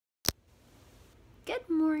Good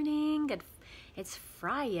morning. It's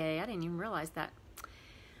Friday. I didn't even realize that.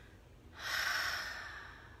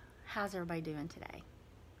 How's everybody doing today?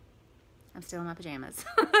 I'm still in my pajamas.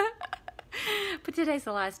 But today's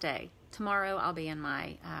the last day. Tomorrow I'll be in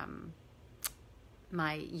my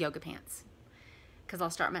my yoga pants because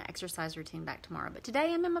I'll start my exercise routine back tomorrow. But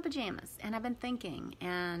today I'm in my pajamas and I've been thinking,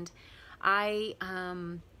 and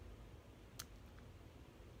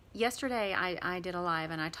yesterday I did a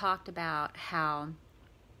live and I talked about how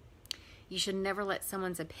you should never let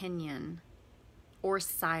someone's opinion or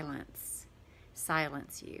silence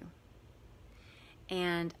you.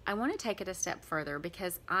 And I want to take it a step further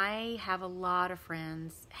because I have a lot of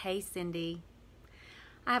friends. Hey, Cindy.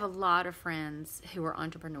 I have a lot of friends who are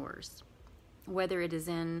entrepreneurs, whether it is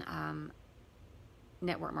in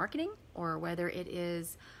network marketing or whether it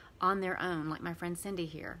is on their own, like my friend Cindy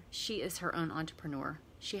here. She is her own entrepreneur.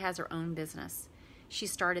 She has her own business. She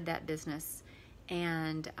started that business,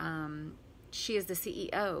 and she is the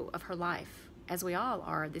CEO of her life, as we all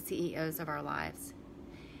are the CEOs of our lives.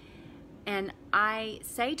 And I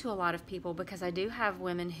say to a lot of people, because I do have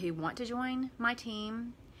women who want to join my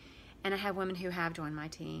team, and I have women who have joined my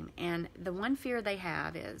team, and the one fear they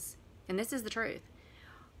have is, and this is the truth,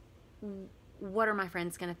 what are my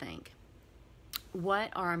friends going to think?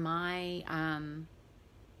 What's my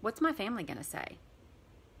family going to say?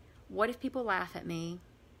 What if people laugh at me?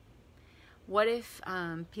 What if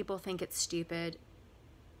people think it's stupid?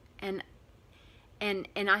 And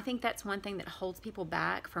I think that's one thing that holds people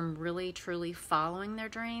back from really truly following their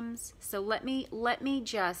dreams. So let me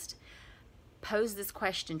just pose this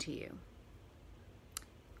question to you.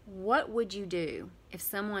 What would you do if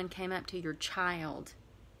someone came up to your child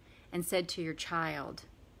and said to your child,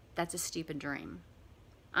 "That's a stupid dream"?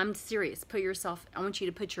 I'm serious. I want you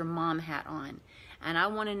to put your mom hat on. And I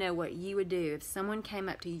want to know what you would do if someone came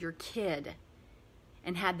up to your kid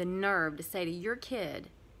and had the nerve to say to your kid,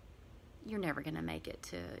 you're never going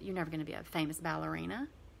to be a famous ballerina.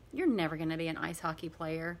 You're never going to be an ice hockey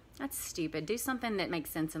player. That's stupid. Do something that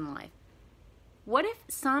makes sense in life. What if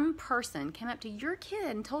some person came up to your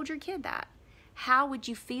kid and told your kid that? How would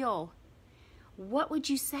you feel? What would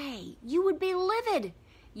you say? You would be livid.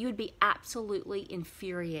 You would be absolutely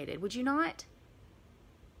infuriated, would you not?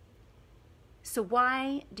 So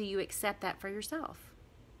why do you accept that for yourself?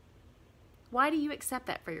 Why do you accept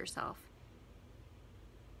that for yourself?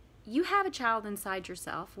 You have a child inside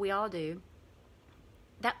yourself. We all do.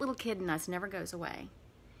 That little kid in us never goes away.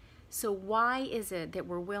 So why is it that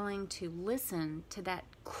we're willing to listen to that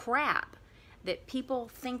crap that people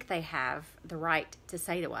think they have the right to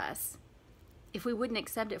say to us if we wouldn't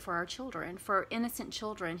accept it for our children, for our innocent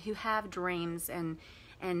children who have dreams and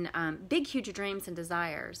big, huge dreams and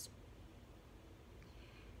desires?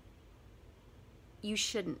 You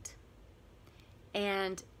shouldn't.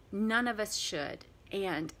 And none of us should.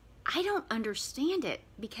 And I don't understand it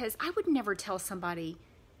because I would never tell somebody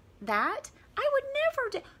that. I would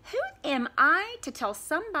never. Who am I to tell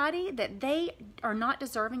somebody that they are not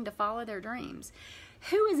deserving to follow their dreams?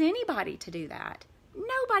 Who is anybody to do that?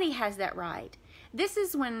 Nobody has that right. This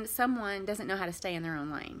is when someone doesn't know how to stay in their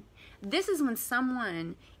own lane. This is when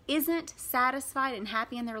someone isn't satisfied and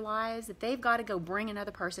happy in their lives that they've got to go bring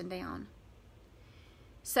another person down.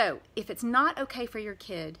 So if it's not okay for your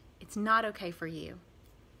kid, it's not okay for you.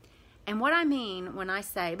 And what I mean when I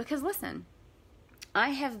say, because listen,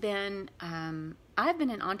 I've been an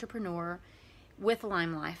entrepreneur with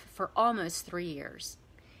Lime Life for almost 3 years.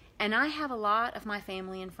 And I have a lot of my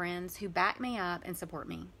family and friends who back me up and support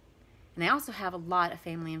me. And I also have a lot of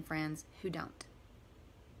family and friends who don't.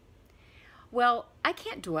 Well, I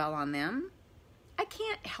can't dwell on them. I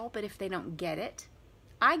can't help it if they don't get it.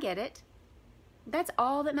 I get it. That's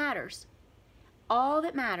all that matters. All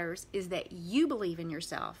that matters is that you believe in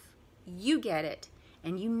yourself, you get it,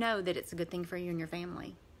 and you know that it's a good thing for you and your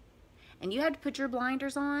family. And you have to put your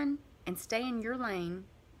blinders on and stay in your lane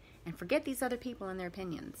and forget these other people and their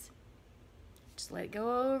opinions. Just let it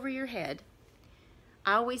go over your head.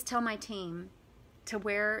 I always tell my team to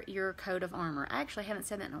wear your coat of armor. I actually haven't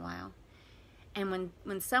said that in a while. And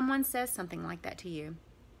when someone says something like that to you,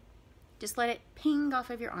 just let it ping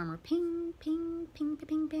off of your armor. Ping, ping, ping,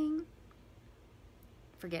 ping, ping.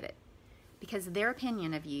 Forget it. Because their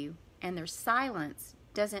opinion of you and their silence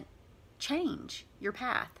doesn't change your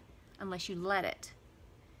path unless you let it.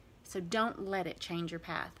 So don't let it change your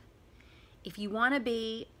path. If you want to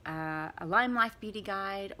be a Lime Life beauty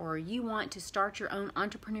guide, or you want to start your own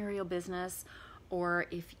entrepreneurial business, or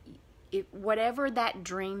if whatever that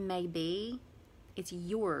dream may be, it's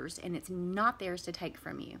yours and it's not theirs to take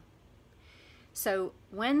from you. So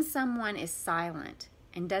when someone is silent,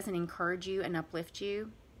 and doesn't encourage you and uplift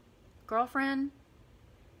you, girlfriend,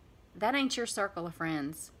 that ain't your circle of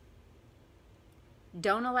friends.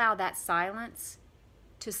 Don't allow that silence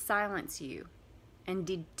to silence you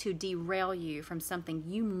and to derail you from something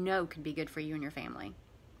you know could be good for you and your family.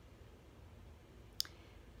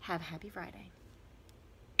 Have a happy Friday.